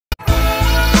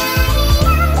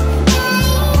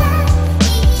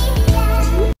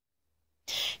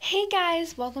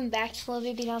guys, welcome back to Little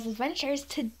Baby Doll's Adventures.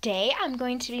 Today I'm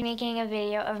going to be making a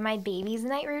video of my baby's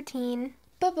night routine.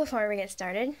 But before we get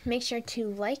started, make sure to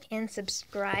like and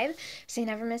subscribe so you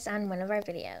never miss on one of our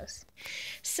videos.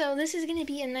 So this is going to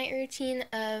be a night routine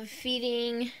of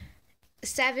feeding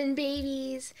 7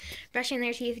 babies, brushing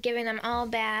their teeth, giving them all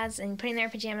baths, and putting their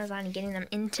pajamas on and getting them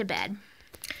into bed.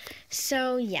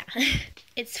 So yeah,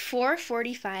 it's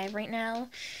 4:45 right now.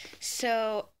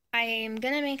 So I'm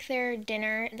gonna make their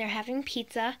dinner. They're having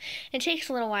pizza. It takes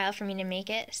a little while for me to make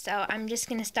it, so I'm just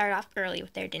gonna start off early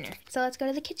with their dinner. So let's go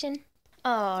to the kitchen.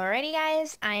 Alrighty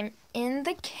guys, I'm in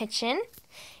the kitchen,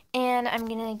 and I'm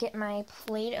gonna get my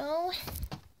Play-Doh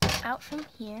out from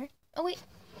here. Oh wait,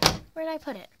 where did I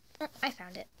put it? Oh, I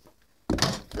found it.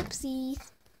 Oopsies.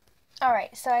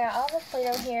 Alright, so I got all the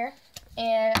Play-Doh here,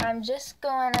 and I'm just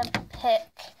gonna pick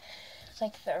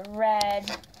like the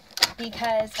red,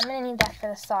 because I'm going to need that for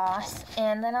the sauce,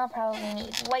 and then I'll probably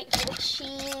need white for the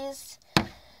cheese.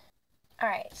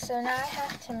 Alright, so now I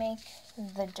have to make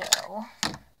the dough.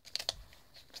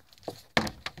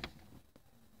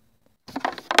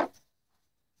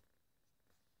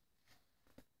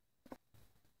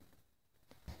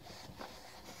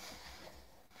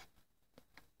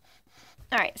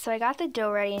 Alright, so I got the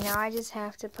dough ready. Now I just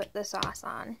have to put the sauce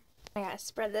on. I gotta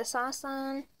spread the sauce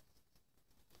on.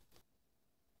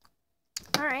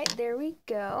 Alright, there we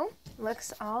go.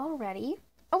 Looks all ready.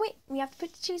 Oh wait, we have to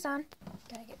put the cheese on.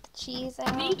 Gotta get the cheese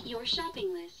out. Make your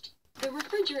shopping list. The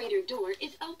refrigerator door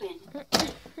is open.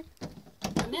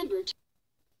 Remember to...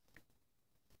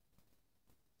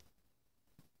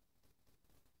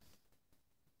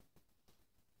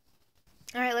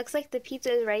 Alright, looks like the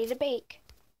pizza is ready to bake.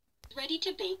 Ready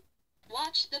to bake.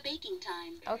 Watch the baking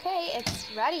time. Okay, it's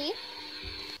ready.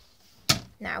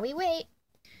 Now we wait.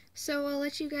 So I'll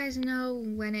let you guys know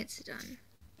when it's done.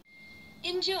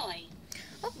 Enjoy.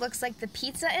 Oh, looks like the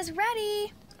pizza is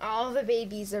ready. All the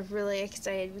babies are really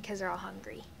excited because they're all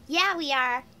hungry. Yeah, we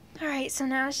are. Alright, so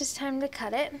now it's just time to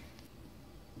cut it.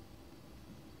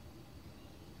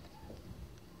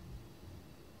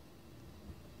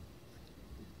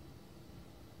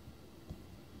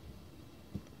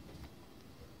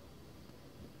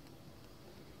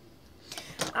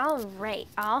 Alright,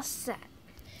 all set.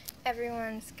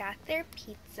 Everyone's got their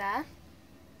pizza,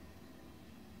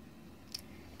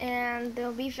 and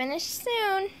they'll be finished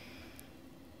soon.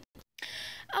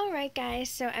 Alright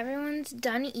guys, so everyone's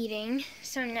done eating,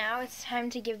 so now it's time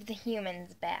to give the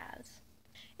humans baths.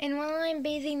 And while I'm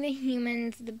bathing the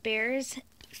humans, the bears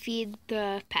feed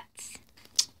the pets.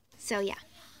 So yeah.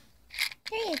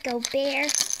 There you go, bear.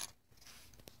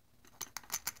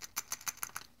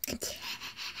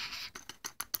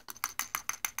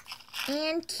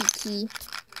 And Kiki.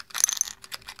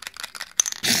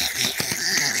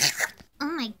 Oh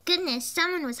my goodness,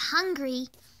 someone was hungry.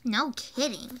 No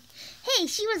kidding. Hey,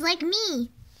 she was like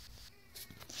me.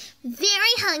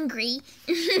 Very hungry.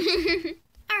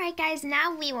 Alright guys,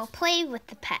 now we will play with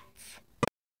the pets.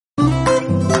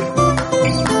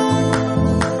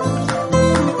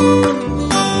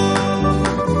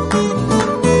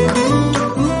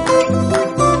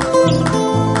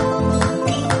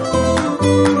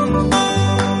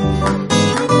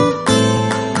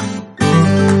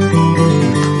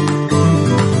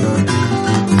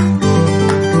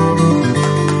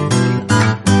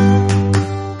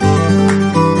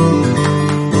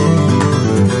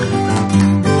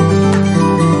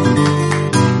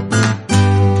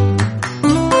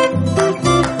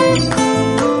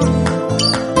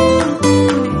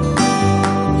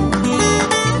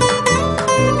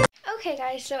 Okay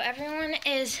guys, so everyone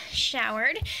is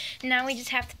showered. Now we just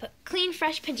have to put clean,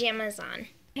 fresh pajamas on.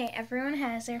 Okay, everyone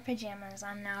has their pajamas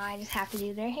on now. I just have to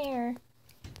do their hair.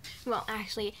 Well,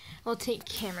 actually, we'll take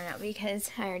Cameron out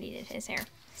because I already did his hair.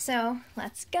 So,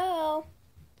 let's go.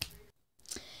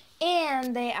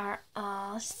 And they are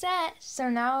all set. So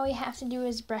now all we have to do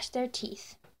is brush their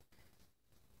teeth.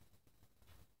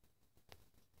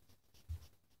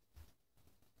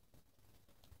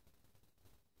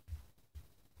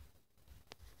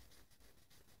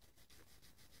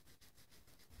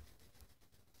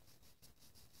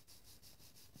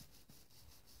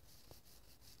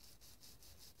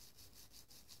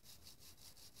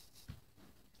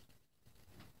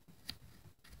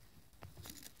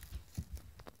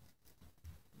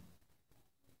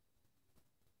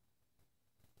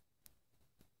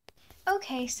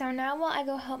 Okay, so now while I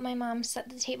go help my mom set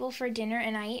the table for dinner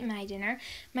and I eat my dinner,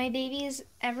 my babies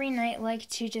every night like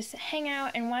to just hang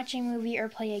out and watch a movie or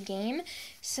play a game.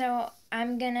 So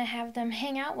I'm gonna have them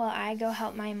hang out while I go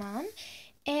help my mom.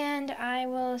 And I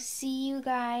will see you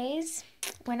guys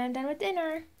when I'm done with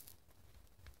dinner.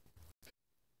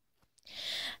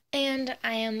 And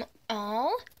I am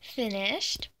all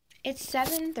finished. It's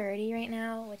 7:30 right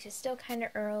now, which is still kind of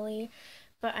early,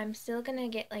 but I'm still gonna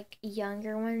get like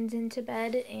younger ones into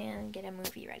bed and get a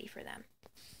movie ready for them.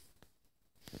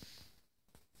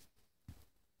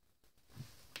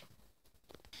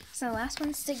 So the last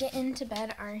ones to get into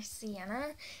bed are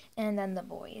Sienna and then the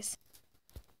boys.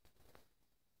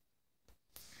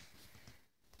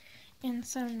 And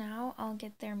so now I'll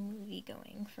get their movie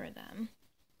going for them.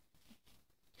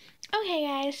 Okay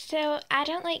guys, so I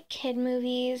don't like kid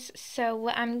movies, so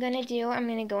what I'm gonna do, I'm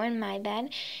gonna go in my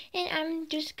bed and I'm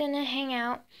just gonna hang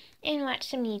out and watch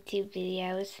some YouTube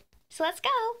videos. So let's go!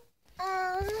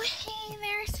 Oh, hey,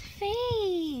 there's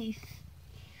Faith!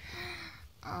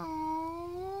 Oh.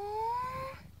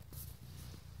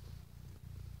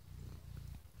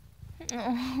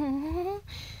 Oh.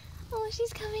 Oh,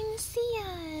 she's coming to see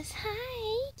us.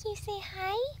 Hi, can you say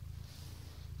hi?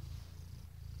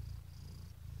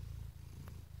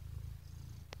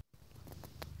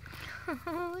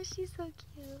 Oh, she's so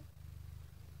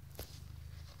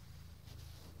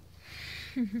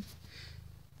cute.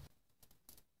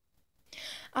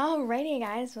 Alrighty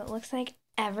guys, well, it looks like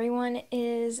everyone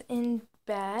is in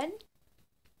bed.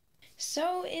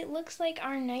 So it looks like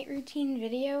our night routine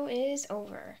video is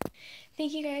over.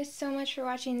 Thank you guys so much for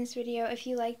watching this video. If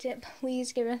you liked it,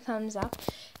 please give it a thumbs up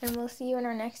and we'll see you in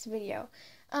our next video.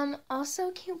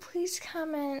 Also, can you please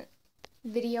comment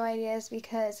video ideas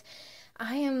because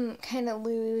I am kind of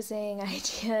losing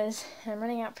ideas. I'm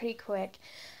running out pretty quick.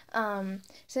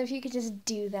 So if you could just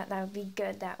do that, that would be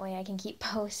good. That way I can keep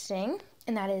posting.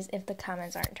 And that is if the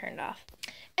comments aren't turned off.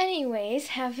 Anyways,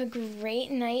 have a great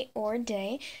night or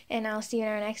day, and I'll see you in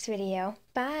our next video.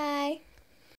 Bye!